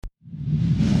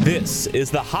This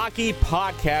is the Hockey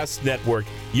Podcast Network,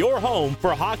 your home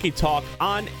for hockey talk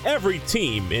on every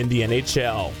team in the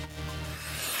NHL.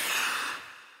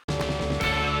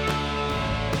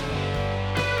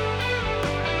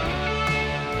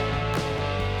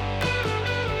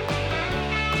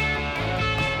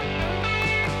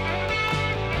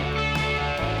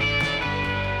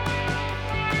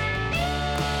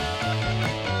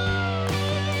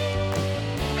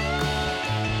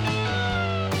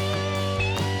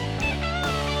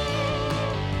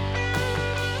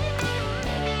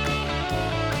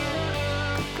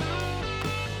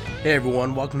 Hey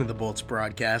everyone, welcome to the Bolts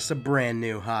Broadcast, a brand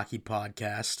new hockey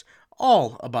podcast,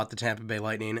 all about the Tampa Bay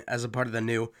Lightning as a part of the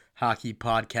new Hockey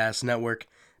Podcast Network.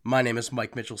 My name is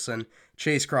Mike Mitchelson.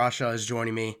 Chase Crawshaw is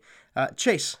joining me.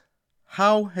 Chase,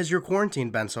 how has your quarantine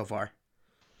been so far?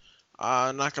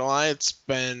 Not gonna lie, it's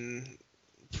been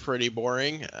pretty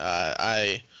boring.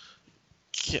 I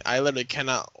literally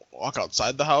cannot walk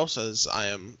outside the house as I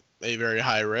am a very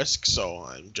high risk, so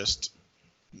I'm just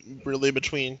really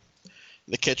between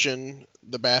the kitchen,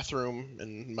 the bathroom,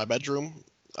 and my bedroom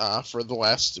for the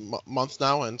last month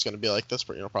now, and it's going to be like this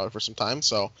for probably for some time.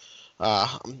 So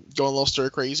I'm going a little stir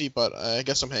crazy, but I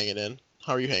guess I'm hanging in.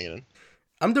 How are you hanging in?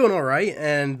 I'm doing all right,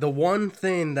 and the one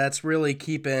thing that's really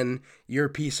keeping your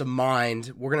peace of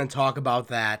mind, we're going to talk about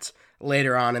that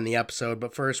later on in the episode,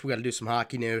 but first we got to do some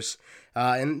hockey news,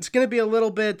 and it's going to be a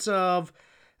little bit of,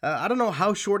 I don't know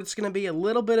how short it's going to be, a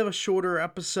little bit of a shorter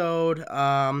episode.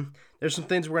 There's some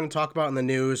things we're going to talk about in the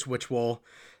news, which will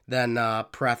then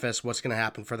preface what's going to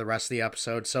happen for the rest of the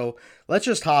episode. So let's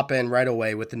just hop in right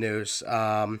away with the news.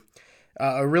 A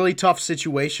really tough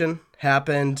situation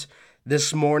happened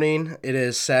this morning. It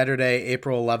is Saturday,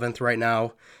 April 11th right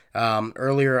now.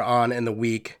 Earlier on in the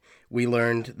week, we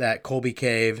learned that Colby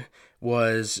Cave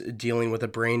was dealing with a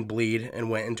brain bleed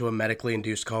and went into a medically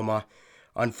induced coma.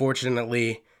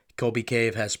 Unfortunately, Colby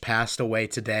Cave has passed away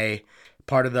today.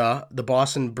 Part of the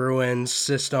Boston Bruins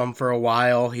system for a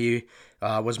while. He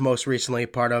was most recently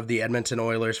part of the Edmonton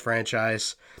Oilers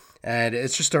franchise. And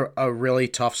it's just a really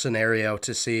tough scenario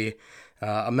to see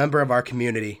a member of our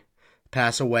community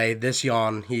pass away this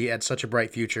young. He had such a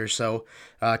bright future. So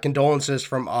condolences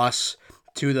from us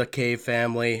to the Cave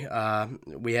family.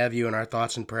 We have you in our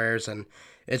thoughts and prayers. And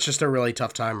it's just a really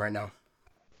tough time right now.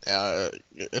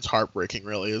 It's heartbreaking,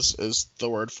 really, is the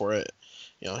word for it.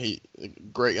 He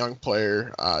great young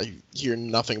player. You hear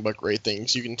nothing but great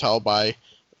things. You can tell by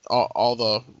all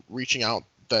the reaching out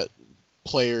that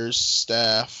players,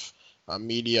 staff,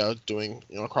 media doing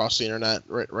across the internet.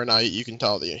 Right now, you can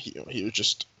tell that he was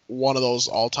just one of those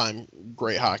all-time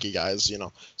great hockey guys.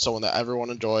 Someone that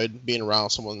everyone enjoyed being around,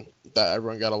 someone that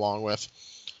everyone got along with.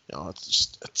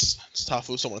 It's tough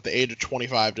with someone at the age of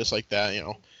 25 just like that.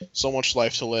 So much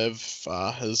life to live.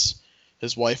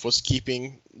 His wife was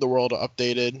keeping the world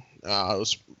updated. It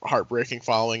was heartbreaking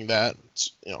following that.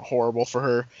 It's horrible for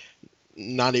her.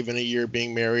 Not even a year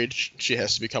being married, she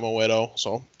has to become a widow.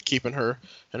 So keeping her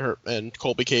and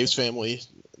Colby Cave's family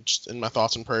just in my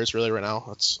thoughts and prayers really right now.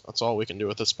 That's all we can do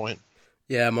at this point.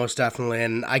 Yeah, most definitely.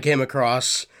 And I came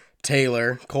across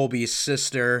Taylor, Colby's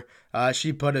sister.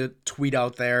 She put a tweet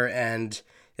out there, and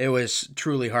it was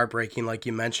truly heartbreaking, like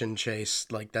you mentioned, Chase.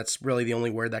 Like, that's really the only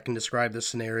word that can describe this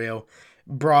scenario.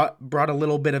 Brought a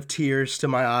little bit of tears to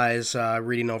my eyes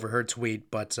reading over her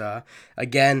tweet. But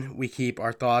again, we keep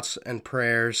our thoughts and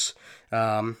prayers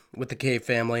with the Cave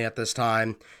family at this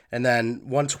time. And then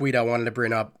one tweet I wanted to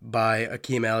bring up by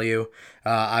Akeem Aliu.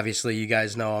 Obviously, you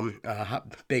guys know him,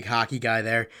 big hockey guy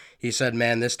there. He said,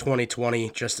 man, this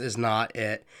 2020 just is not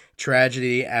it.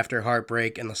 Tragedy after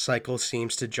heartbreak, and the cycle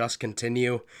seems to just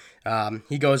continue.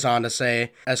 He goes on to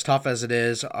say, as tough as it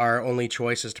is, our only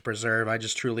choice is to preserve. I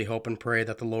just truly hope and pray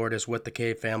that the Lord is with the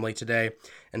Cave family today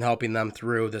and helping them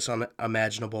through this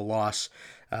unimaginable loss.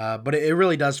 But it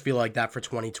really does feel like that for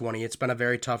 2020. It's been a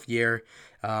very tough year.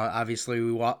 Obviously,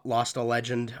 we lost a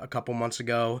legend a couple months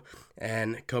ago,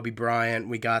 and Kobe Bryant.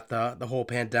 We got the whole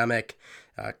pandemic.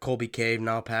 Colby Cave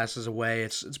now passes away.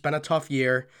 It's been a tough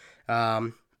year,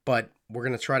 but we're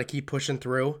going to try to keep pushing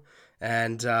through.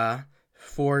 And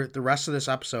for the rest of this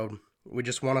episode, we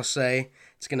just want to say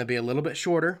it's going to be a little bit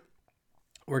shorter.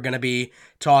 We're going to be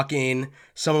talking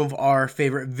some of our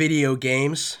favorite video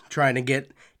games, trying to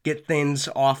get things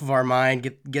off of our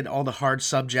mind, get all the hard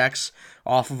subjects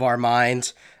off of our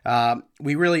minds.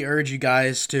 We really urge you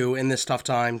guys to, in this tough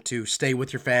time, to stay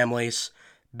with your families,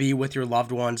 be with your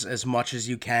loved ones as much as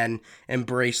you can,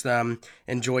 embrace them,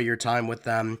 enjoy your time with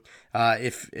them.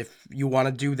 If you want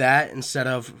to do that instead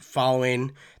of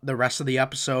following the rest of the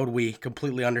episode, we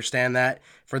completely understand that.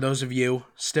 For those of you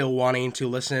still wanting to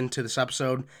listen to this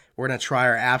episode, we're going to try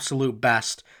our absolute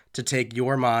best to take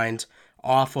your mind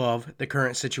off of the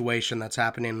current situation that's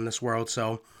happening in this world.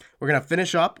 So we're going to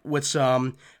finish up with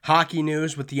some hockey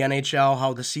news with the NHL,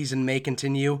 how the season may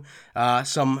continue,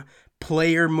 some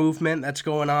player movement that's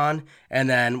going on, and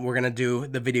then we're going to do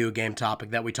the video game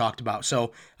topic that we talked about.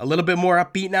 So a little bit more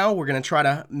upbeat now. We're going to try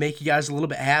to make you guys a little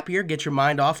bit happier, get your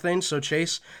mind off things. So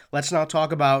Chase, let's now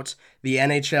talk about the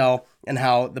NHL and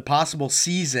how the possible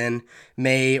season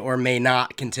may or may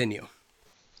not continue.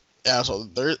 Yeah, so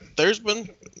there's been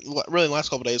really the last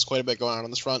couple of days quite a bit going on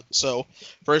this front. So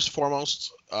first and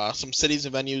foremost, some cities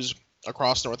and venues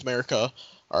across North America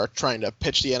are trying to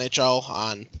pitch the NHL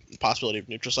on the possibility of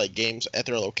neutral site games at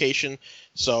their location.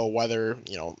 So whether,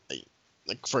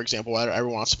 like for example, whether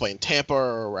everyone wants to play in Tampa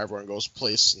or everyone goes to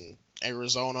place in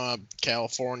Arizona,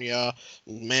 California,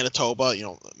 Manitoba,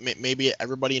 maybe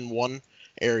everybody in one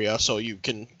area, so you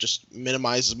can just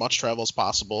minimize as much travel as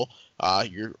possible.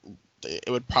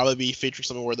 It would probably be featuring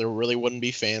something where there really wouldn't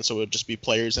be fans, so it would just be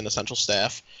players and essential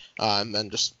staff, and then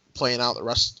just playing out the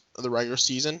rest of the regular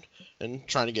season and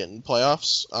trying to get in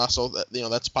playoffs. So that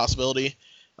that's a possibility.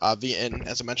 And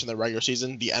as I mentioned, the regular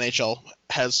season, the NHL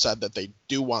has said that they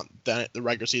do want the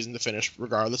regular season to finish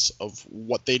regardless of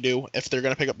what they do. If they're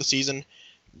going to pick up the season,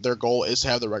 their goal is to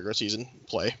have the regular season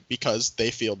play because they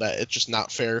feel that it's just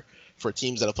not fair for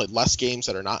teams that have played less games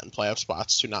that are not in playoff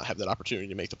spots to not have that opportunity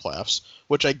to make the playoffs,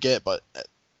 which I get, but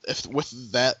if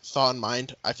with that thought in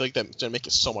mind, I feel like that's going to make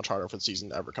it so much harder for the season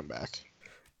to ever come back.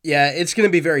 Yeah, it's going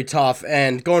to be very tough.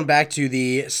 And going back to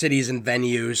the cities and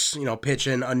venues,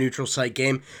 pitching a neutral site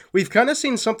game, we've kind of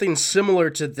seen something similar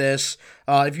to this.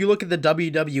 If you look at the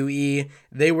WWE,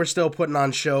 they were still putting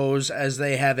on shows as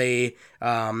they have a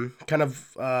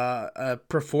a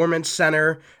performance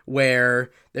center where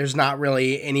there's not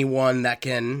really anyone that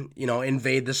can,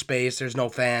 invade the space. There's no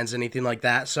fans, anything like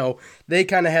that. So they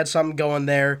kind of had something going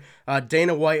there.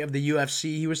 Dana White of the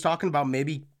UFC, he was talking about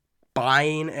maybe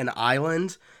buying an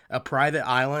island, a private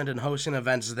island, and hosting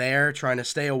events there, trying to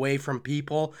stay away from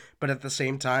people, but at the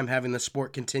same time having the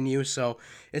sport continue. So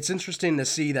it's interesting to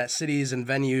see that cities and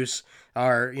venues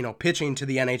are, pitching to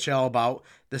the NHL about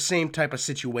the same type of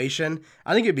situation.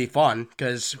 I think it'd be fun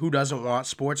because who doesn't want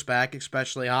sports back,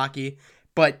 especially hockey?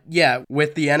 But yeah,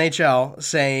 with the NHL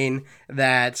saying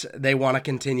that they want to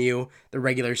continue the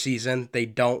regular season, they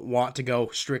don't want to go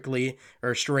strictly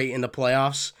or straight into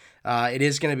playoffs. It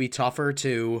is going to be tougher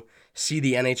to see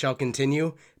the NHL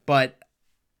continue, but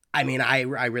I mean, I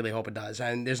really hope it does.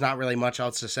 And there's not really much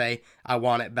else to say. I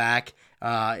want it back.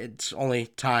 It's only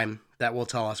time that will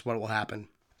tell us what will happen.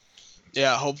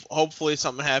 Yeah, hopefully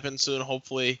something happens soon.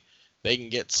 Hopefully they can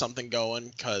get something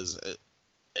going because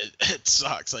it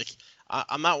sucks. Like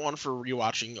I'm not one for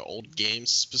rewatching old games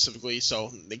specifically.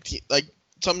 So like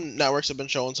some networks have been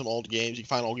showing some old games. You can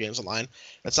find old games online.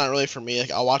 That's not really for me.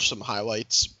 Like I'll watch some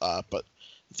highlights, but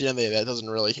at the end of the day, that doesn't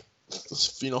really,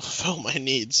 fulfill my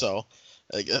needs. So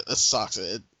like it sucks.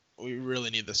 We really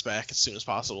need this back as soon as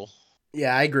possible.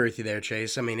 Yeah, I agree with you there,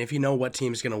 Chase. I mean, if you know what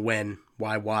team's gonna win,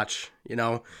 why watch?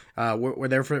 We're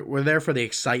there for the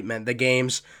excitement. The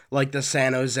games like the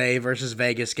San Jose versus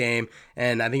Vegas game,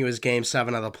 and I think it was Game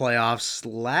 7 of the playoffs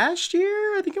last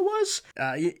year. I think it was.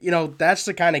 That's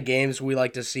the kind of games we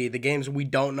like to see. The games we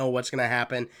don't know what's gonna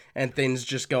happen, and things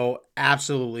just go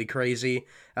absolutely crazy.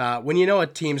 When you know a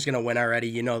team's gonna win already,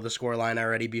 you know the scoreline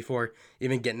already before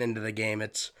even getting into the game.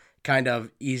 It's kind of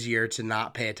easier to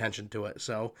not pay attention to it.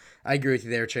 So I agree with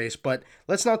you there, Chase. But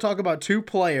let's now talk about two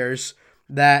players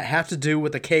that have to do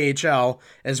with the KHL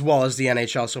as well as the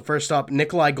NHL. So first up,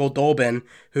 Nikolai Goldobin,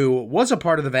 who was a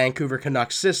part of the Vancouver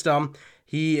Canucks system.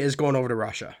 He is going over to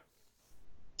Russia.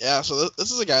 Yeah, so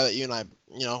this is a guy that you and I,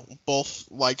 both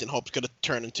liked and hoped could have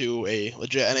turned into a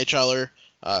legit NHLer.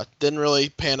 Didn't really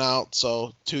pan out,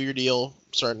 so 2-year deal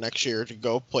starting next year to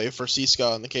go play for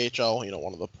CSKA in the KHL,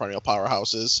 one of the perennial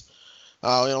powerhouses.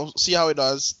 See how he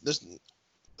does.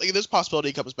 There's a possibility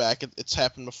he comes back. It's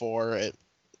happened before.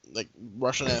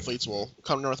 Russian athletes will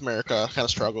come to North America, kind of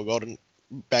struggle, go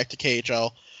back to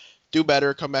KHL, do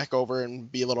better, come back over and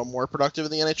be a little more productive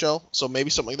in the NHL. So maybe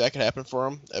something like that could happen for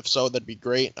him. If so, that'd be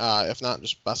great. If not,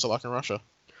 just best of luck in Russia.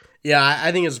 Yeah,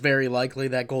 I think it's very likely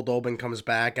that Goldobin comes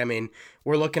back. I mean,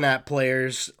 we're looking at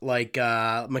players like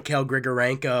Mikhail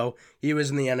Grigorenko. He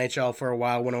was in the NHL for a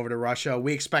while, went over to Russia.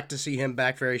 We expect to see him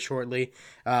back very shortly.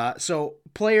 So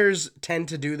players tend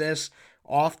to do this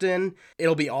often.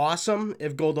 It'll be awesome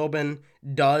if Goldobin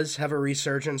does have a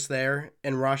resurgence there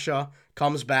in Russia,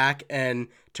 comes back and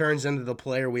turns into the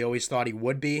player we always thought he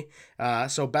would be.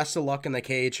 So best of luck in the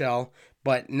KHL.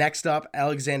 But next up,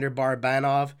 Alexander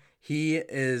Barabanov. He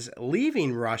is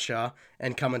leaving Russia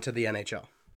and coming to the NHL.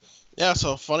 Yeah,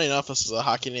 so funny enough, this is a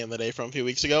hockey name of the day from a few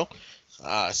weeks ago.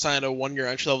 Signed a one-year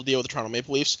entry-level deal with the Toronto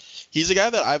Maple Leafs. He's a guy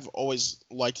that I've always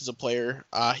liked as a player.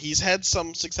 He's had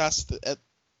some success at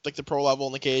like the pro level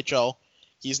in the KHL.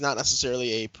 He's not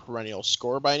necessarily a perennial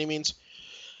scorer by any means.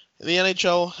 In the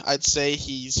NHL, I'd say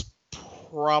he's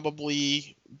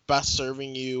probably best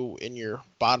serving you in your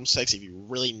bottom six. If you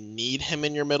really need him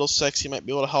in your middle six, he might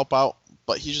be able to help out.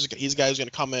 But he's a guy who's going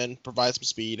to come in, provide some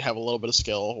speed, have a little bit of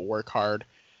skill, work hard.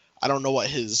 I don't know what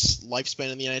his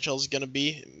lifespan in the NHL is going to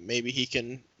be. Maybe he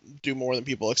can do more than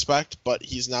people expect, but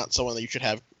he's not someone that you should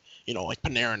have, like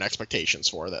Panarin expectations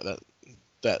for.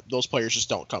 That those players just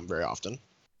don't come very often.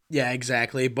 Yeah,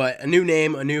 exactly. But a new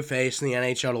name, a new face in the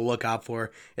NHL to look out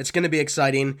for. It's going to be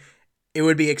exciting. It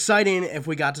would be exciting if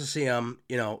we got to see him,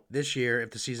 this year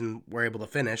if the season were able to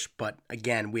finish. But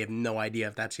again, we have no idea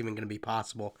if that's even going to be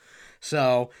possible.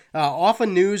 So, off of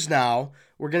news now,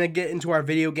 we're going to get into our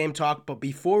video game talk. But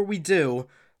before we do,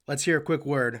 let's hear a quick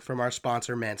word from our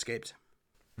sponsor, Manscaped.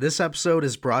 This episode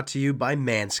is brought to you by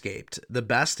Manscaped, the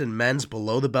best in men's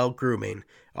below-the-belt grooming,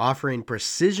 offering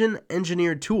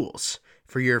precision-engineered tools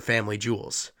for your family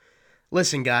jewels.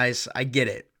 Listen, guys, I get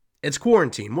it. It's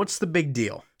quarantine. What's the big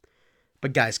deal?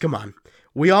 But guys, come on.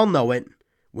 We all know it.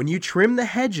 When you trim the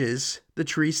hedges, the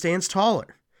tree stands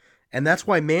taller. And that's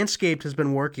why Manscaped has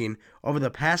been working over the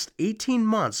past 18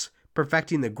 months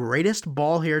perfecting the greatest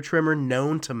ball hair trimmer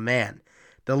known to man,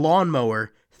 the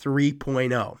Lawnmower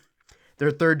 3.0.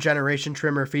 Their third-generation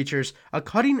trimmer features a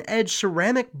cutting-edge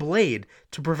ceramic blade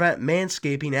to prevent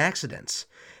manscaping accidents.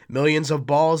 Millions of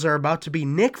balls are about to be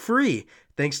nick-free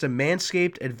thanks to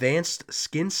Manscaped advanced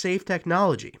skin-safe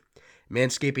technology.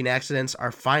 Manscaping accidents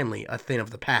are finally a thing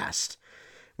of the past.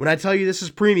 When I tell you this is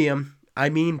premium, I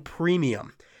mean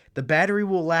premium. The battery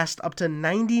will last up to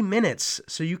 90 minutes,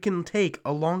 so you can take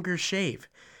a longer shave.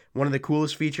 One of the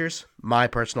coolest features, my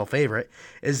personal favorite,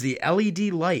 is the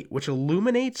LED light, which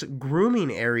illuminates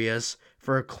grooming areas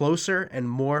for a closer and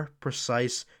more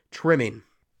precise trimming.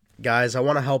 Guys, I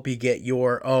want to help you get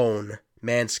your own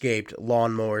Manscaped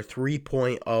Lawnmower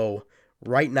 3.0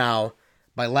 right now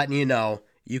by letting you know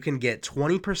you can get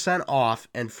 20% off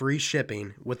and free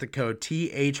shipping with the code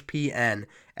THPN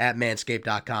at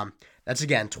manscaped.com. That's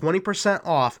again, 20%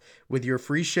 off with your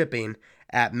free shipping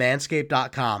at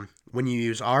manscaped.com when you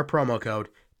use our promo code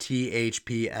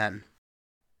THPN.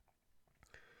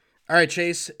 All right,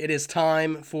 Chase, it is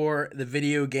time for the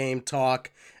video game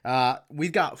talk.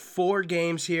 We've got 4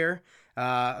 games here.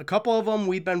 A couple of them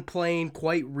we've been playing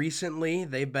quite recently.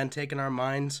 They've been taking our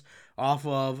minds off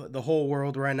of the whole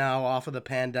world right now, off of the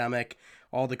pandemic,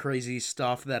 all the crazy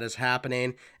stuff that is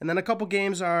happening. And then a couple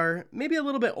games are maybe a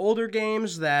little bit older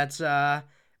games that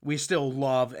we still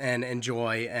love and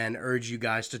enjoy and urge you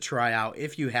guys to try out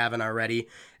if you haven't already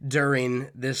during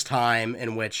this time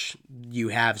in which you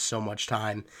have so much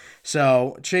time.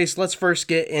 So, Chase, let's first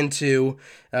get into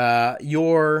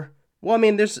your... Well, I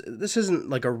mean, this isn't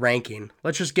like a ranking.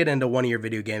 Let's just get into one of your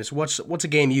video games. What's a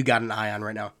game you got an eye on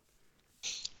right now?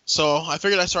 So I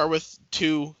figured I'd start with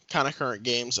 2 kind of current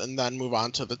games and then move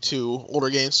on to the 2 older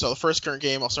games. So the first current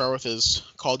game I'll start with is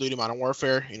Call of Duty Modern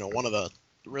Warfare. One of the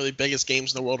really biggest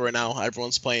games in the world right now.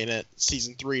 Everyone's playing it.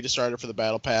 Season 3 just started for the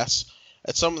Battle Pass.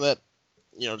 It's something that,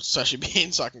 especially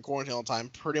being stuck in quarantine all the time,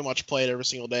 pretty much play it every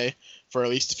single day for at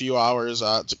least a few hours.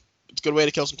 It's a good way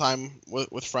to kill some time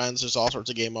with friends. There's all sorts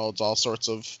of game modes, all sorts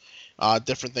of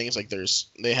different things. Like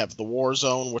they have the War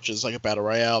Zone, which is like a battle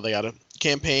royale. They got a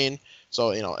campaign.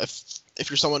 So, if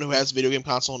you're someone who has a video game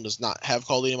console and does not have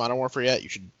Call of Duty Modern Warfare yet, you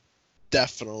should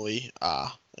definitely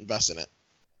invest in it.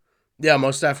 Yeah,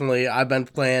 most definitely. I've been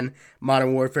playing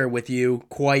Modern Warfare with you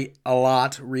quite a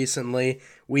lot recently.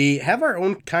 We have our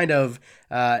own kind of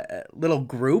little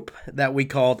group that we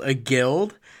called a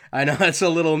guild. I know it's a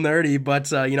little nerdy,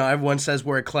 but everyone says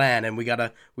we're a clan, and we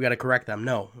gotta correct them.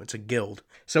 No, it's a guild.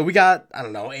 So we got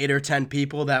 8 or 10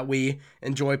 people that we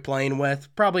enjoy playing with.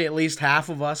 Probably at least half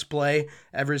of us play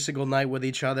every single night with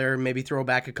each other. Maybe throw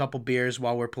back a couple beers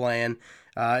while we're playing.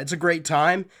 It's a great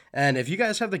time, and if you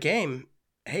guys have the game,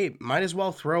 hey, might as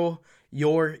well throw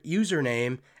your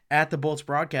username at the Bolts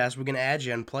Broadcast. We're gonna add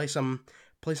you and play some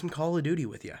Call of Duty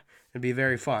with you. It'd be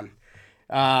very fun.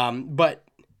 But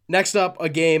next up, a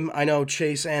game I know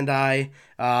Chase and I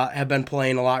have been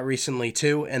playing a lot recently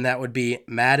too, and that would be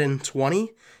Madden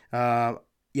 20.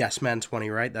 Yes, Madden 20,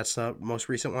 right? That's the most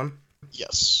recent one.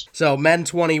 Yes. So Madden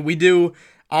 20, we do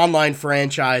online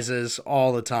franchises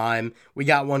all the time. We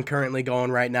got one currently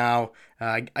going right now.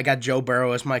 I got Joe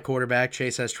Burrow as my quarterback.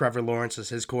 Chase has Trevor Lawrence as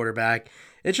his quarterback.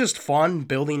 It's just fun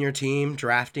building your team,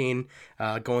 drafting,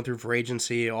 going through free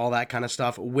agency, all that kind of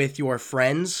stuff with your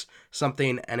friends,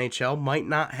 something NHL might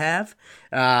not have.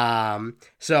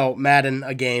 So Madden,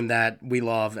 a game that we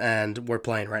love and we're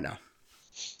playing right now.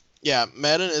 Yeah,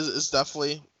 Madden is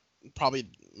definitely, probably,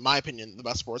 in my opinion, the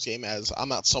best sports game, as I'm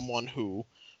not someone who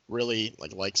really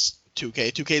likes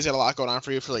 2K. 2K's got a lot going on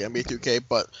for you for NBA 2K,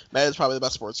 but Madden's probably the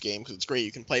best sports game because it's great.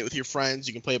 You can play it with your friends.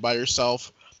 You can play it by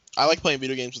yourself. I like playing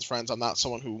video games with friends. I'm not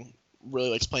someone who really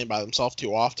likes playing by themselves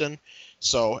too often.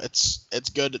 So it's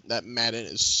good that Madden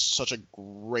is such a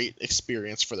great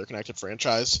experience for their connected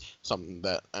franchise, something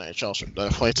that NHL should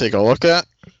definitely take a look at.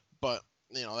 But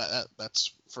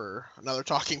that's for another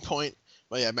talking point.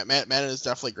 But yeah, Madden is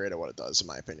definitely great at what it does, in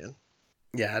my opinion.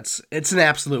 Yeah, it's an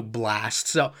absolute blast.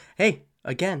 So, hey,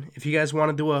 again, if you guys want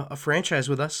to do a franchise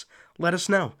with us, let us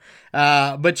know.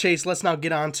 But Chase, let's now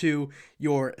get on to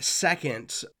your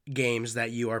second games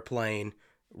that you are playing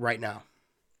right now.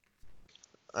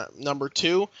 Number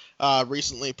 2,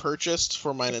 recently purchased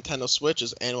for my Nintendo Switch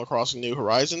is Animal Crossing New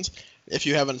Horizons. If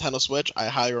you have a Nintendo Switch, I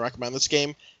highly recommend this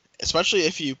game, especially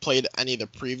if you played any of the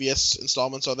previous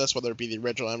installments of this, whether it be the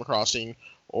original Animal Crossing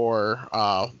or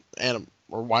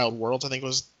Wild Worlds, I think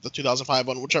was the 2005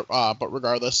 one, whichever. But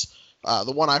regardless,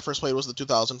 the one I first played was the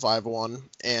 2005 one,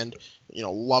 and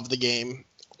loved the game.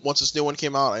 Once this new one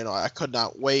came out, I could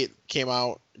not wait. Came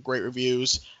out, great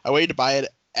reviews. I waited to buy it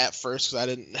at first because I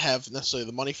didn't have necessarily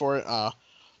the money for it.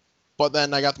 But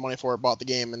then I got the money for it, bought the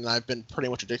game, and I've been pretty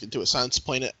much addicted to it since.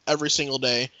 Playing it every single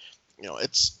day.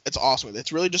 It's awesome.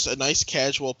 It's really just a nice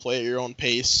casual play at your own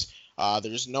pace.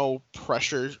 There's no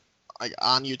pressure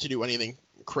on you to do anything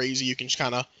crazy. You can just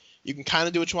kind of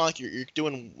do what you want. You're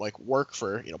doing work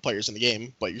for players in the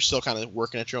game, but you're still kind of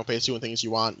working at your own pace, doing things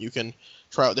you want. You can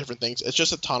try out different things. It's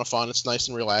just a ton of fun. It's nice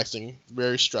and relaxing,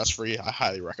 very stress free. I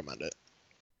highly recommend it.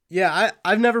 Yeah,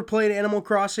 I've never played Animal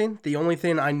Crossing. The only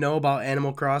thing I know about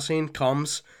Animal Crossing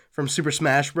comes from Super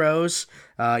Smash Bros.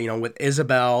 With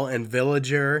Isabelle and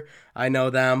Villager, I know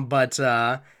them. But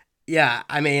yeah,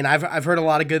 I mean, I've heard a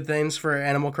lot of good things for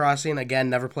Animal Crossing. Again,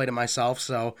 never played it myself.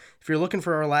 So if you're looking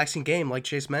for a relaxing game, like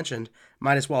Chase mentioned,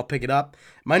 might as well pick it up.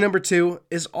 My number 2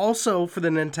 is also for the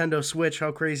Nintendo Switch.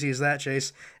 How crazy is that,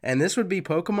 Chase? And this would be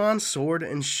Pokemon Sword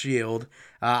and Shield.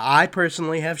 I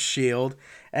personally have Shield,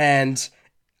 and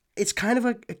it's kind of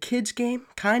a kid's game,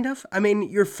 kind of. I mean,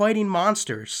 you're fighting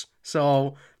monsters,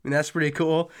 so that's pretty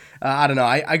cool. I don't know.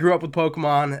 I grew up with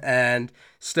Pokemon and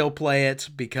still play it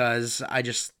because I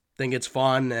just think it's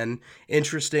fun and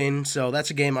interesting. So that's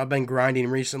a game I've been grinding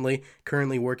recently.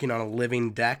 Currently working on a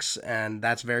living dex, and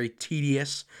that's very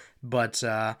tedious, but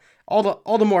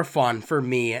all the more fun for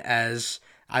me as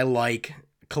I like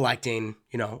collecting,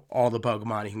 all the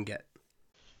Pokemon you can get.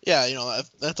 Yeah,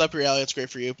 that's up your alley. It's great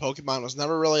for you. Pokemon was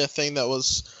never really a thing that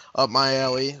was up my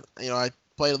alley. I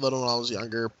played a little when I was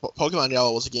younger. Pokemon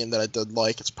Yellow was a game that I did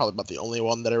like. It's probably about the only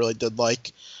one that I really did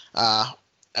like.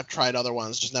 I've tried other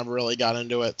ones, just never really got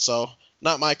into it. So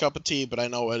not my cup of tea, but I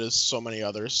know it is so many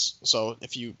others. So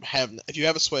if you have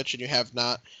a Switch and you have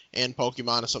not, and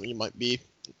Pokemon is something you might be,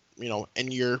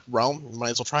 in your realm, you might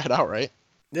as well try it out, right?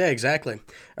 Yeah, exactly.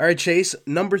 All right, Chase,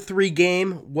 number 3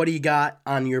 game. What do you got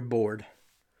on your board?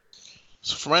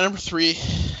 So for my number 3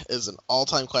 is an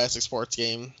all-time classic sports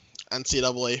game,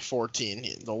 NCAA 14,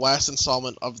 the last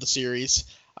installment of the series.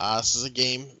 This is a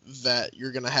game that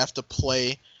you're going to have to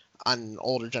play on an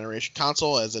older generation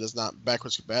console, as it is not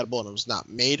backwards compatible and it was not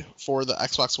made for the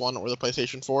Xbox One or the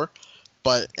PlayStation 4.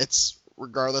 But it's,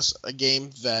 regardless, a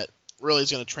game that really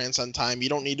is going to transcend time. You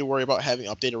don't need to worry about having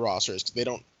updated rosters because they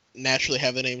don't naturally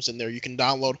have the names in there. You can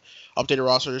download updated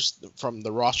rosters from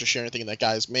the roster sharing thing that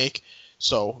guys make.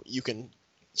 So you can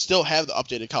still have the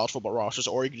updated college football rosters,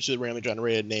 or you can just do the randomly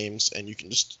generated names, and you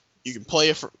can play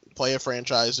a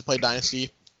franchise, play Dynasty,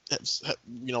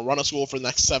 run a school for the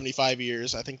next 75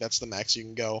 years. I think that's the max you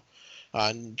can go,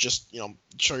 and just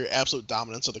show your absolute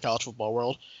dominance of the college football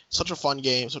world. Such a fun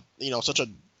game, such a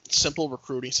simple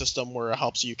recruiting system where it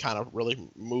helps you kind of really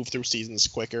move through seasons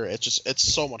quicker. It's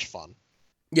so much fun.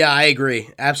 Yeah, I agree.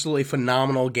 Absolutely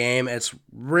phenomenal game. It's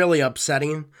really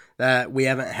upsetting that we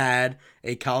haven't had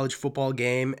a college football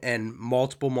game in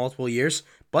multiple years,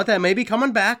 but that may be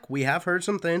coming back. We have heard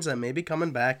some things that may be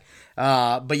coming back.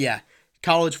 But yeah,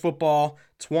 college football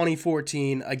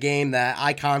 2014, a game that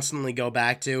I constantly go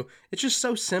back to. It's just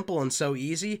so simple and so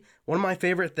easy. One of my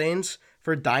favorite things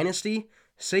for Dynasty,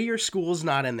 say your school's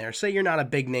not in there. Say you're not a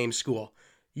big name school.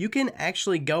 You can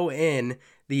actually go in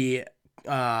the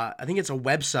I think it's a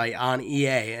website on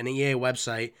EA, an EA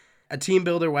website, a team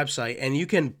builder website, and you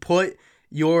can put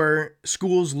your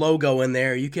school's logo in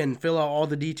there. You can fill out all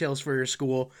the details for your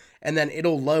school, and then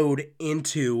it'll load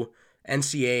into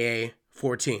NCAA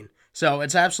 14. So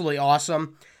it's absolutely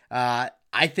awesome.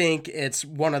 I think it's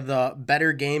one of the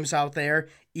better games out there,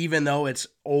 even though it's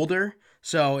older.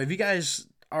 So if you guys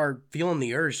are feeling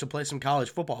the urge to play some college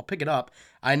football, pick it up.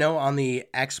 I know on the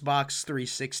Xbox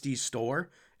 360 store,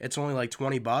 it's only like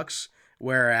 $20,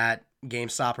 where at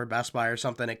GameStop or Best Buy or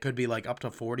something, it could be like up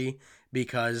to 40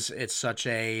 because it's such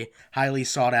a highly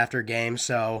sought after game.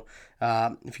 So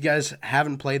if you guys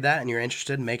haven't played that and you're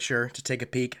interested, make sure to take a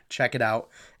peek, check it out,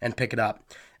 and pick it up.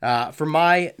 For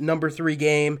my number 3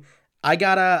 game,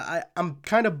 I'm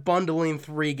kind of bundling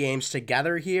 3 games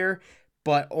together here,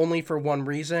 but only for one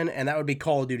reason, and that would be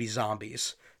Call of Duty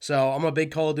Zombies. So I'm a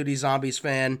big Call of Duty Zombies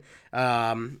fan.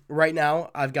 Right now,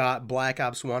 I've got Black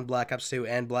Ops 1, Black Ops 2,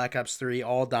 and Black Ops 3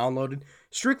 all downloaded.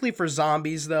 Strictly for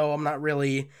zombies, though. I'm not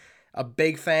really a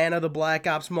big fan of the Black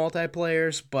Ops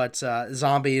multiplayers, but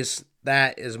zombies,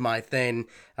 that is my thing.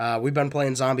 We've been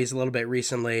playing zombies a little bit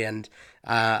recently, and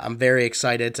I'm very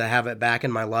excited to have it back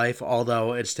in my life,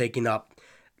 although it's taking up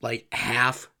like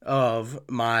half of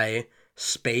my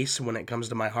space when it comes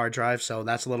to my hard drive, so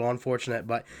that's a little unfortunate,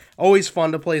 but always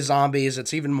fun to play zombies.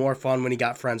 It's even more fun when you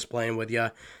got friends playing with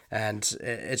you, and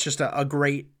it's just a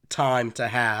great time to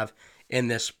have in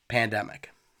this pandemic.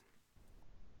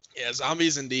 Yeah,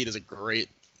 Zombies indeed is a great,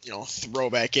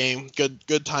 throwback game.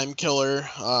 Good time killer.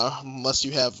 Unless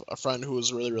you have a friend who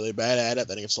is really, really bad at it,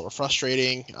 then it gets a little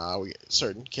frustrating. We get a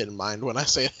certain kid in mind when I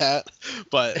say that,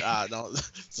 but no,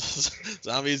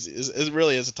 Zombies is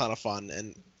really a ton of fun,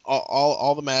 and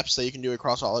all the maps that you can do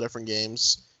across all the different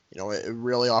games, it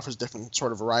really offers different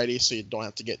sort of variety, so you don't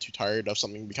have to get too tired of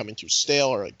something becoming too stale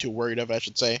or like too worried of it, I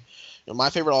should say. My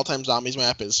favorite all-time Zombies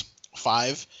map is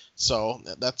 5, so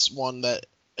that's one that,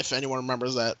 if anyone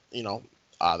remembers that,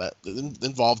 that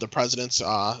involved the presidents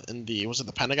was it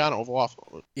the Pentagon, Oval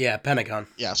Office? Yeah, Pentagon.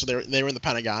 Yeah, so they were in the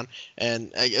Pentagon,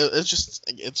 and it's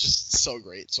just so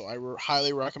great. So I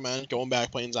highly recommend going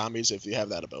back playing Zombies if you have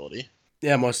that ability.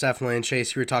 Yeah, most definitely. And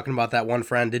Chase, you were talking about that one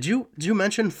friend. Did you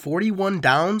mention 41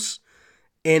 downs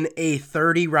in a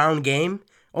 30-round game?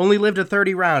 Only lived to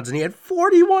 30 rounds, and he had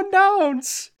 41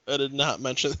 downs. I did not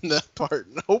mention that part.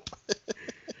 Nope.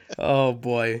 Oh,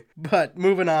 boy. But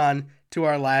moving on to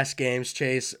our last games,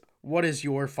 Chase, what is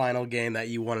your final game that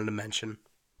you wanted to mention?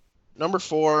 Number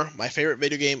 4, my favorite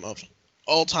video game of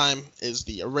all time is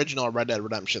the original Red Dead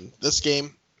Redemption. This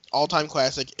game, all-time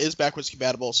classic, is backwards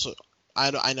compatible, so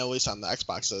I know at least on the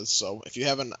Xbox is. So if you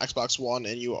have an Xbox One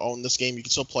and you own this game, you can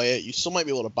still play it. You still might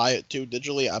be able to buy it too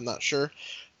digitally. I'm not sure.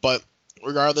 But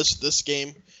regardless, this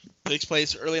game takes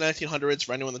place early 1900s.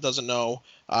 For anyone that doesn't know,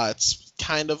 it's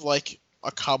kind of like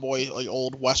a cowboy, like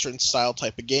old Western style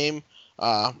type of game.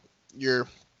 Your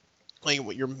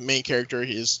main character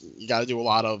is, you got to do a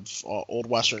lot of old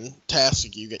Western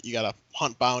tasks. You got to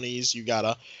hunt bounties. You got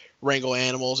to wrangle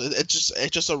animals. It's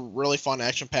just a really fun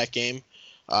action-packed game.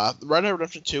 Red Dead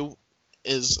Redemption 2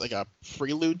 is like a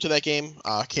prelude to that game.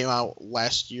 Came out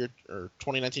last year, or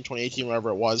 2019, 2018, whatever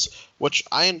it was, which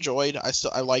I enjoyed.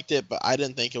 I liked it, but I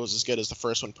didn't think it was as good as the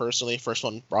first one personally. First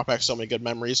one brought back so many good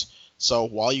memories. So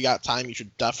while you got time, you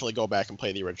should definitely go back and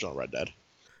play the original Red Dead.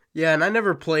 Yeah, and I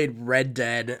never played Red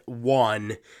Dead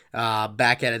 1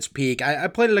 back at its peak. I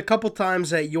played it a couple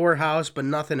times at your house, but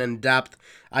nothing in depth.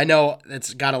 I know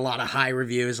it's got a lot of high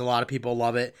reviews. A lot of people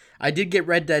love it. I did get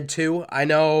Red Dead 2. I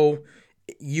know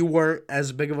you weren't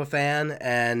as big of a fan,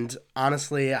 and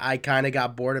honestly, I kind of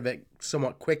got bored of it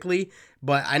somewhat quickly,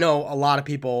 but I know a lot of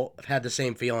people have had the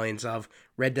same feelings of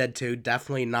Red Dead 2,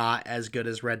 definitely not as good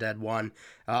as Red Dead 1.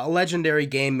 A legendary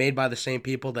game made by the same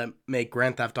people that make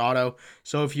Grand Theft Auto.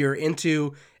 So if you're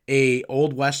into a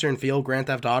old Western feel Grand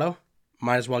Theft Auto,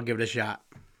 might as well give it a shot.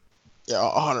 Yeah,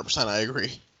 100%, I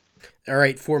agree. All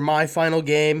right, for my final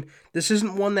game, this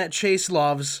isn't one that Chase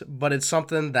loves, but it's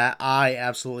something that I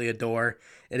absolutely adore.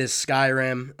 It is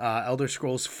Skyrim, Elder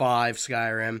Scrolls V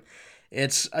Skyrim.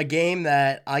 It's a game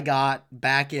that I got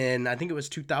back in, I think it was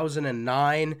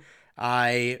 2009.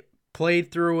 I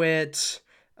played through it.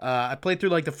 I played through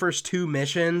like the first 2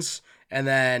 missions and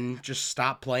then just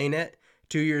stopped playing it.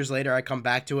 2 years later, I come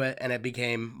back to it and it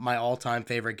became my all-time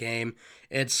favorite game.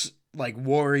 It's like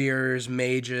warriors,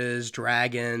 mages,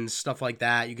 dragons, stuff like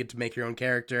that. You get to make your own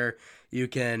character. You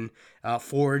can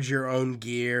forge your own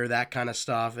gear, that kind of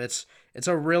stuff. It's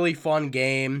a really fun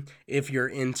game if you're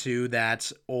into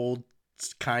that old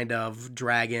kind of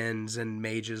dragons and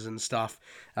mages and stuff.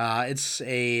 It's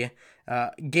a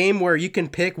game where you can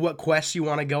pick what quests you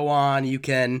want to go on. You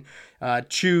can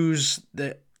choose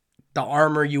the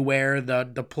armor you wear,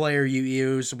 the player you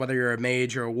use, whether you're a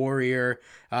mage or a warrior.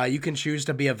 You can choose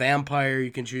to be a vampire.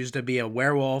 You can choose to be a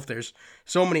werewolf. There's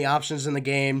so many options in the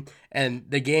game, and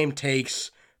the game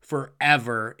takes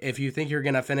forever. If you think you're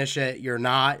going to finish it, you're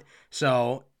not.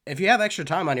 So if you have extra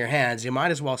time on your hands, you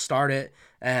might as well start it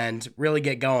and really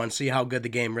get going, see how good the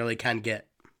game really can get.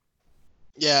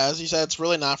 Yeah, as you said, it's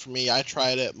really not for me. I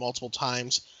tried it multiple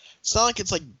times. It's not like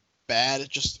it's like bad.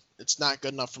 It's not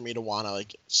good enough for me to want to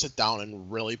like sit down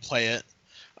and really play it,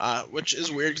 which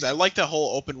is weird because I like the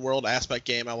whole open world aspect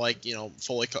game. I like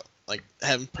fully like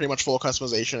having pretty much full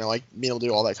customization. I like being able to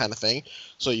do all that kind of thing.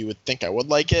 So you would think I would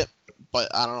like it,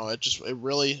 but I don't know. It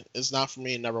really is not for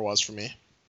me. It never was for me.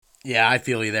 Yeah, I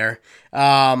feel you there.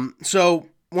 So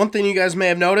one thing you guys may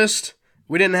have noticed,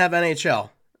 we didn't have NHL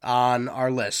on our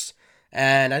list.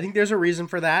 And I think there's a reason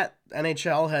for that.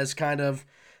 NHL has kind of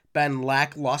been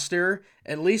lackluster,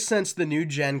 at least since the new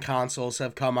gen consoles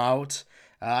have come out.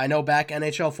 I know back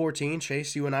NHL 14,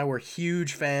 Chase, you and I were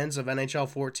huge fans of NHL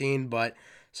 14, but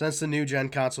since the new gen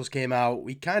consoles came out,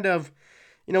 we kind of,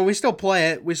 we still play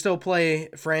it. We still play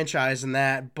franchise and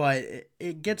that, but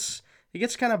it gets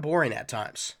kind of boring at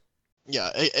times.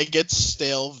 Yeah, it gets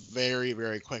stale very,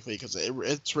 very quickly because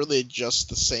it's really just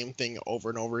the same thing over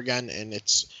and over again. And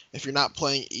if you're not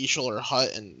playing Ishal or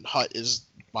Hut, and Hut is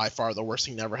by far the worst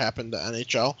thing that ever happened to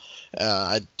NHL.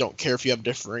 I don't care if you have a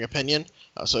differing opinion.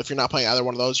 So if you're not playing either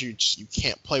one of those, you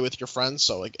can't play with your friends.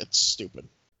 So like it's stupid.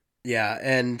 Yeah,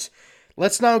 and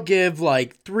let's now give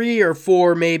like 3 or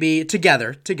 4 maybe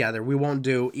together. We won't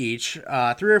do each.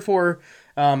 3 or 4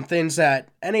 things that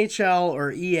NHL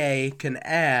or EA can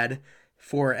add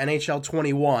for NHL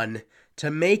 21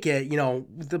 to make it,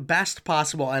 the best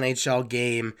possible NHL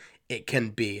game it can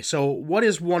be. So what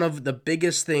is one of the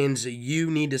biggest things you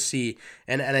need to see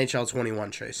in NHL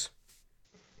 21, Chase?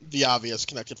 The obvious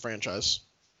connected franchise.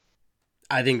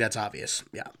 I think that's obvious.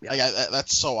 Yeah.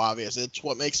 That's so obvious. It's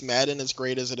what makes Madden as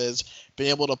great as it is. Being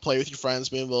able to play with your friends,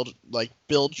 being able to like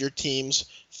build your teams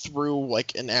through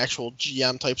like an actual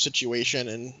GM type situation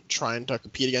and trying to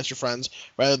compete against your friends,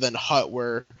 rather than Hut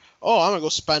where, I'm gonna go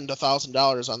spend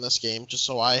 $1,000 on this game just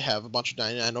so I have a bunch of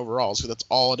 99 overalls. Because that's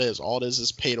all it is. All it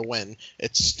is pay to win.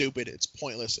 It's stupid. It's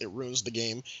pointless. It ruins the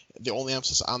game. The only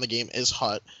emphasis on the game is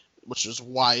Hut, which is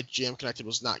why GM Connected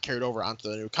was not carried over onto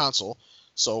the new console.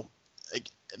 So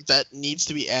that needs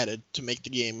to be added to make the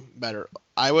game better.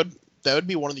 That would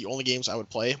be one of the only games I would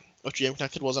play if GM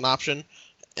Connected was an option.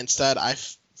 Instead, I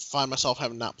find myself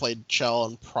having not played Chell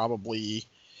in probably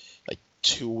like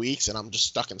 2 weeks, and I'm just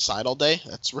stuck inside all day.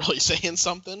 That's really saying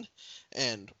something.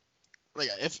 And like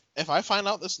if I find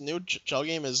out this new Chell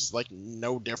game is like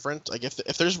no different, like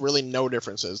if there's really no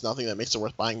differences, nothing that makes it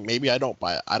worth buying, maybe I don't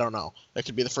buy it. I don't know. That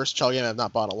could be the first Chell game I've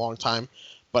not bought in a long time.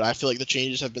 But I feel like the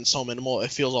changes have been so minimal, it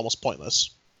feels almost pointless.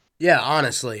 Yeah,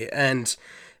 honestly. And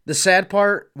the sad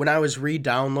part, when I was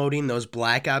re-downloading those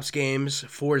Black Ops games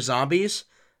for zombies,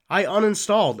 I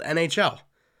uninstalled NHL.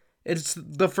 It's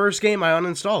the first game I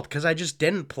uninstalled because I just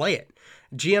didn't play it.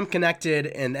 GM Connected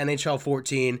and NHL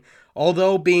 14,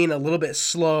 although being a little bit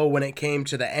slow when it came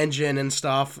to the engine and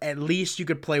stuff, at least you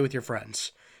could play with your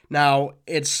friends. Now,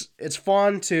 it's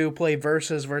fun to play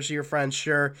versus your friends,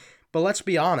 sure, but let's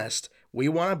be honest. We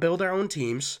want to build our own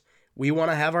teams. We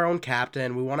want to have our own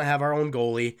captain. We want to have our own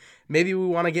goalie. Maybe we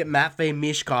want to get Matvei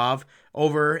Mishkov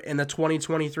over in the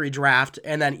 2023 draft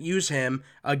and then use him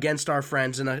against our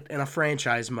friends in a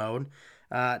franchise mode.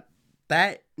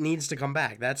 That needs to come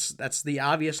back. That's the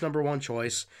obvious number one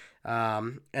choice.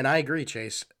 And I agree,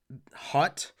 Chase.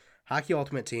 Hut, Hockey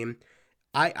Ultimate Team.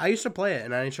 I used to play it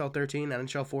in NHL 13,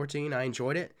 NHL 14. I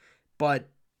enjoyed it. But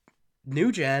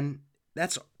new gen,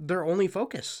 that's their only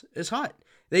focus is Hut.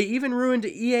 They even ruined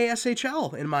EA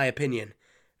SHL, in my opinion,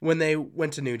 when they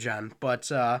went to new gen.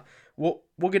 But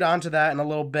we'll get on to that in a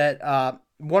little bit.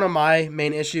 One of my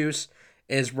main issues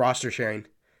is roster sharing.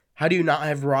 How do you not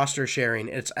have roster sharing?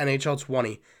 It's NHL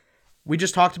 20. We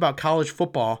just talked about college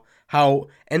football, how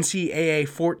NCAA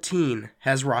 14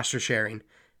 has roster sharing,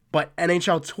 but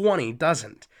NHL 20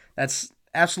 doesn't. That's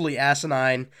absolutely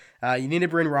asinine. You need to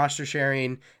bring roster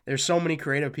sharing. There's so many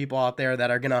creative people out there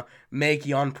that are going to make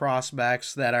young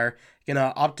prospects, that are going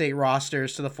to update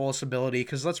rosters to the fullest ability,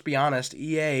 because let's be honest,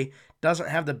 EA doesn't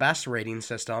have the best rating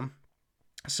system.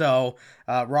 So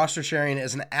roster sharing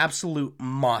is an absolute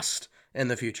must in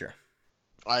the future.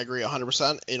 I agree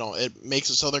 100%. It makes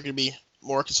it so there can be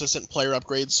more consistent player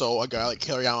upgrades, so a guy like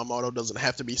Killer Yamamoto doesn't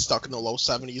have to be stuck in the low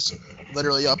 70s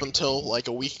literally up until like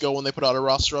a week ago when they put out a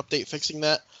roster update fixing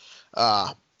that.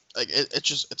 like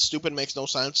it's stupid, makes no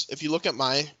sense. If you look at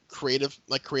my creative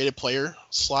player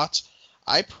slots,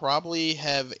 I probably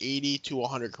have 80 to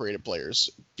 100 creative players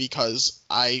because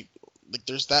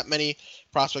there's that many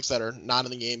prospects that are not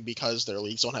in the game because their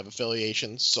leagues don't have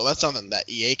affiliations. So that's something that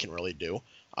EA can really do.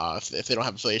 If they don't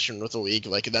have affiliation with the league,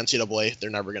 like the NCAA, they're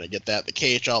never going to get that. The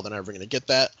KHL, they're never going to get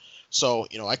that. So,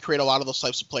 I create a lot of those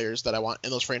types of players that I want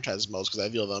in those franchise modes because I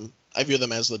view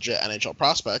them as legit NHL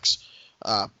prospects.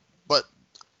 But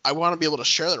I want to be able to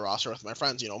share the roster with my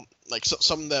friends. Like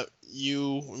something that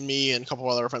you, me, and a couple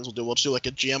of other friends will do. We'll just do like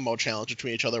a GM mode challenge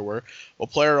between each other where we'll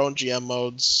play our own GM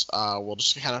modes. We'll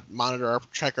just kind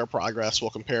of check our progress.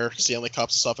 We'll compare Stanley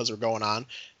Cups and stuff as we're going on.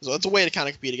 So it's a way to kind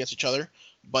of compete against each other.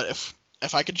 But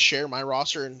if I could share my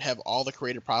roster and have all the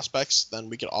created prospects, then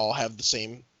we could all have the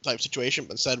same type of situation.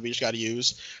 But instead, we just got to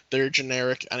use their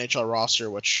generic NHL roster,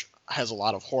 which has a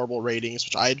lot of horrible ratings,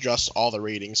 which I adjust all the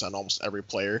ratings on almost every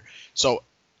player. So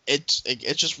it's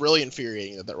just really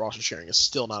infuriating that roster sharing is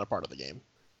still not a part of the game.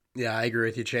 Yeah, I agree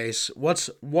with you, Chase. What's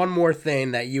one more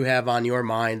thing that you have on your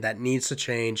mind that needs to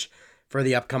change for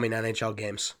the upcoming NHL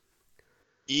games?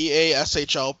 EA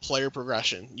SHL player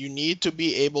progression. You need to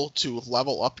be able to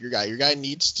level up your guy. Your guy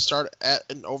needs to start at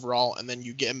an overall, and then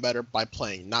you get him better by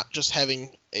playing, not just having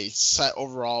a set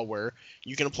overall where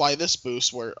you can apply this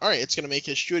boost where, all right, it's going to make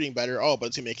his shooting better. Oh, but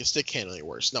it's going to make his stick handling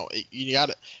worse. No, you got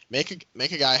to make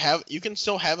a guy have. You can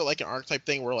still have it like an archetype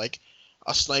thing where like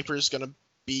a sniper is going to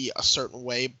be a certain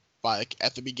way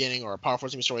at the beginning, or a power forward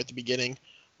is going to start at the beginning,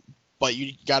 but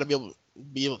you got to be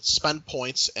able to spend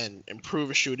points and improve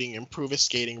his shooting, improve his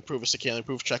skating, improve his stick handling,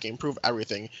 improve checking, improve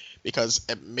everything, because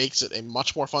it makes it a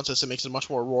much more fun system, makes it a much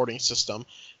more rewarding system,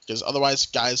 because otherwise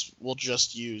guys will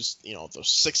just use, those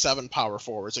 6-7 power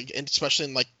forwards, and especially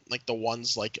in like the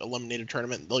ones like eliminated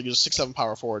tournament, they'll use a 6-7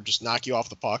 power forward, just knock you off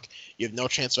the puck. You have no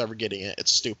chance of ever getting it.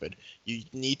 It's stupid. You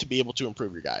need to be able to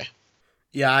improve your guy.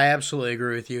 Yeah, I absolutely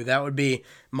agree with you. That would be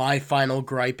my final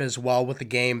gripe as well with the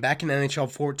game. Back in NHL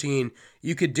 14,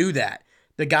 you could do that.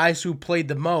 The guys who played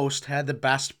the most had the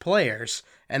best players,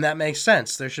 and that makes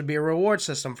sense. There should be a reward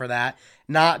system for that,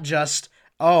 not just,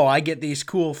 oh, I get these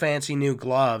cool fancy new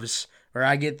gloves, or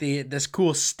I get this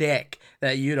cool stick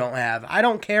that you don't have. I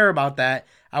don't care about that.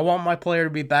 I want my player to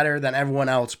be better than everyone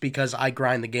else because I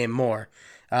grind the game more.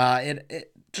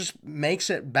 It just makes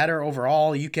it better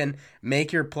overall. You can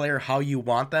make your player how you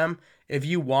want them. If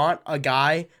you want a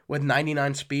guy with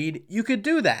 99 speed, you could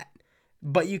do that.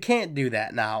 But you can't do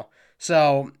that now.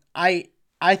 So I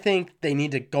think they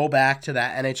need to go back to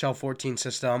that NHL 14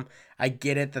 system. I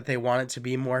get it that they want it to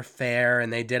be more fair,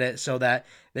 and they did it so that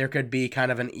there could be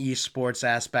kind of an esports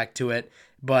aspect to it.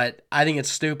 But I think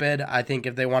it's stupid. I think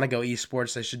if they want to go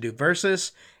esports, they should do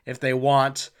Versus. If they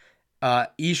want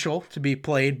eShul to be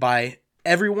played by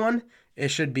everyone, it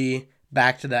should be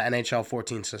back to the NHL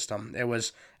 14 system. It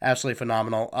was absolutely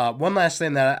phenomenal. One last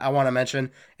thing that I want to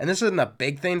mention, and this isn't a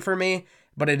big thing for me,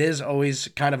 but it is always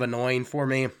kind of annoying for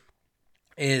me,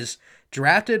 is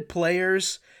drafted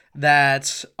players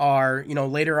that are,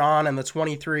 later on in the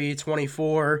 23,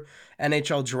 24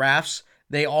 NHL drafts,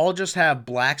 they all just have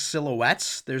black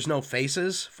silhouettes. There's no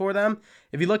faces for them.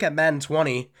 If you look at Madden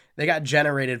 20, they got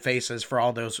generated faces for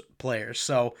all those players.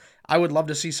 So I would love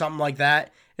to see something like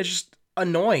that. It's just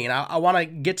annoying. I want to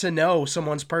get to know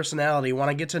someone's personality.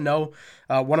 Want to get to know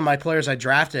one of my players I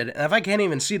drafted. And if I can't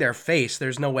even see their face,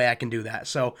 there's no way I can do that.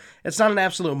 So it's not an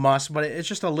absolute must, but it's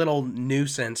just a little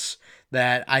nuisance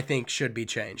that I think should be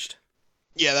changed.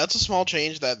 Yeah, that's a small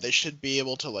change that they should be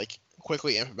able to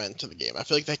quickly implement to the game. I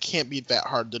feel like that can't be that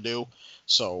hard to do.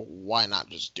 So why not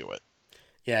just do it?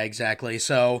 Yeah, exactly.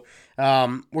 So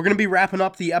we're going to be wrapping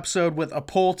up the episode with a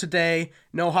poll today.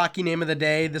 No hockey name of the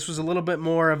day. This was a little bit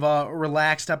more of a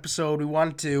relaxed episode. We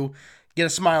wanted to get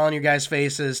a smile on your guys'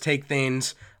 faces, take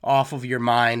things off of your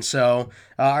mind. So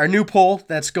our new poll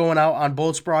that's going out on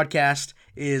Bullets Broadcast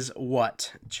is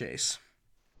what, Chase?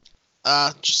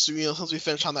 Just since we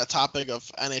finished on that topic of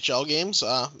NHL games,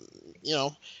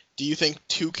 do you think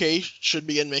 2K should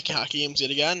begin making hockey games yet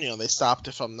again? They stopped,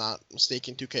 if I'm not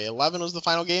mistaken, 2K11 was the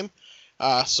final game.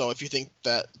 So if you think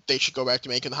that they should go back to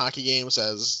making the hockey games,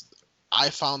 as I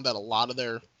found that a lot of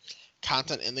their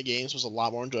content in the games was a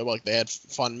lot more enjoyable. Like they had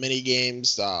fun mini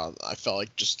games. I felt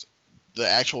like just the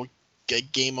actual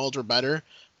game modes were better,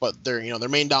 but their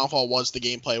main downfall was the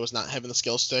gameplay was not having the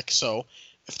skill stick. So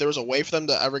if there was a way for them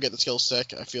to ever get the skill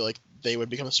stick, I feel like they would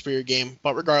become a superior game.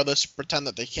 But regardless, pretend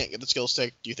that they can't get the skill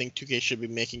stick. Do you think 2K should be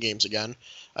making games again?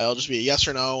 It'll just be a yes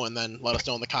or no, and then let us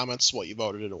know in the comments what you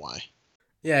voted and why.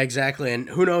 Yeah, exactly. And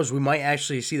who knows, we might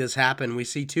actually see this happen. We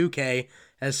see 2K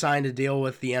has signed a deal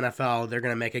with the NFL. They're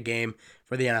going to make a game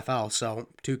for the NFL. So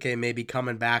 2K may be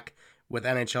coming back with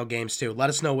NHL games too. Let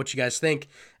us know what you guys think.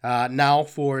 Now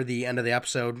for the end of the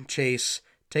episode, Chase,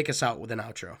 take us out with an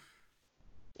outro.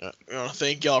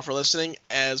 Thank y'all for listening.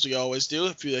 As we always do,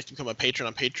 if you'd like to become a patron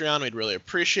on Patreon, we'd really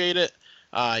appreciate it.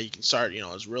 You can start,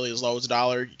 as low as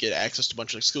 $1. You get access to a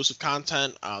bunch of exclusive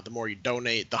content. The more you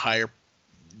donate, the higher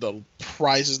the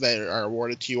prizes that are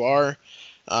awarded to you are.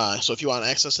 So if you want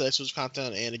access to that exclusive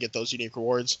content and to get those unique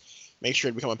rewards, make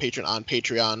sure to become a patron on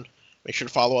Patreon. Make sure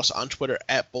to follow us on Twitter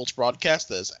at Bolts Broadcast.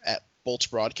 That is at Bolts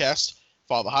Broadcast.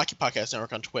 Follow the Hockey Podcast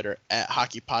Network on Twitter at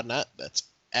HockeyPodNet. That's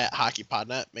at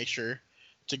HockeyPodNet. Make sure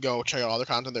to go check out all their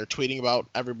content. They're tweeting about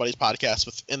everybody's podcast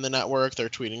within the network. They're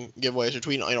tweeting giveaways. They're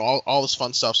tweeting all this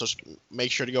fun stuff. So just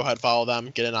make sure to go ahead and follow them.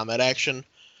 Get in on that action.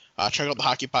 Check out the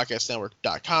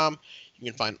HockeyPodcastNetwork.com.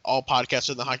 You can find all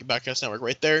podcasts in the Hockey Podcast Network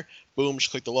right there. Boom,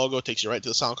 just click the logo. It takes you right to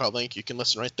the SoundCloud link. You can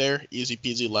listen right there. Easy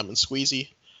peasy, lemon squeezy.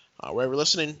 Wherever you're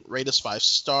listening, rate us 5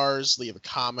 stars. Leave a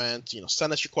comment.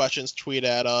 Send us your questions. Tweet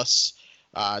at us.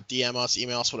 DM us.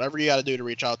 Email us. Whatever you got to do to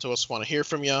reach out to us. Want to hear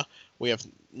from you. We have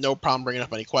no problem bringing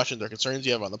up any questions or concerns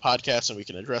you have on the podcast, and we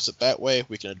can address it that way.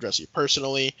 We can address you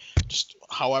personally. Just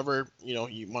however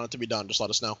you want it to be done. Just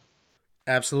let us know.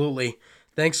 Absolutely.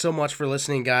 Thanks so much for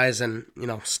listening, guys, and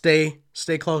stay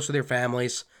close with your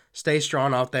families. Stay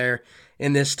strong out there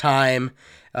in this time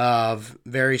of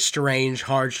very strange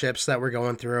hardships that we're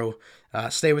going through.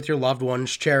 Stay with your loved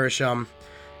ones, cherish them,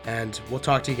 and we'll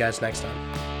talk to you guys next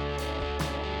time.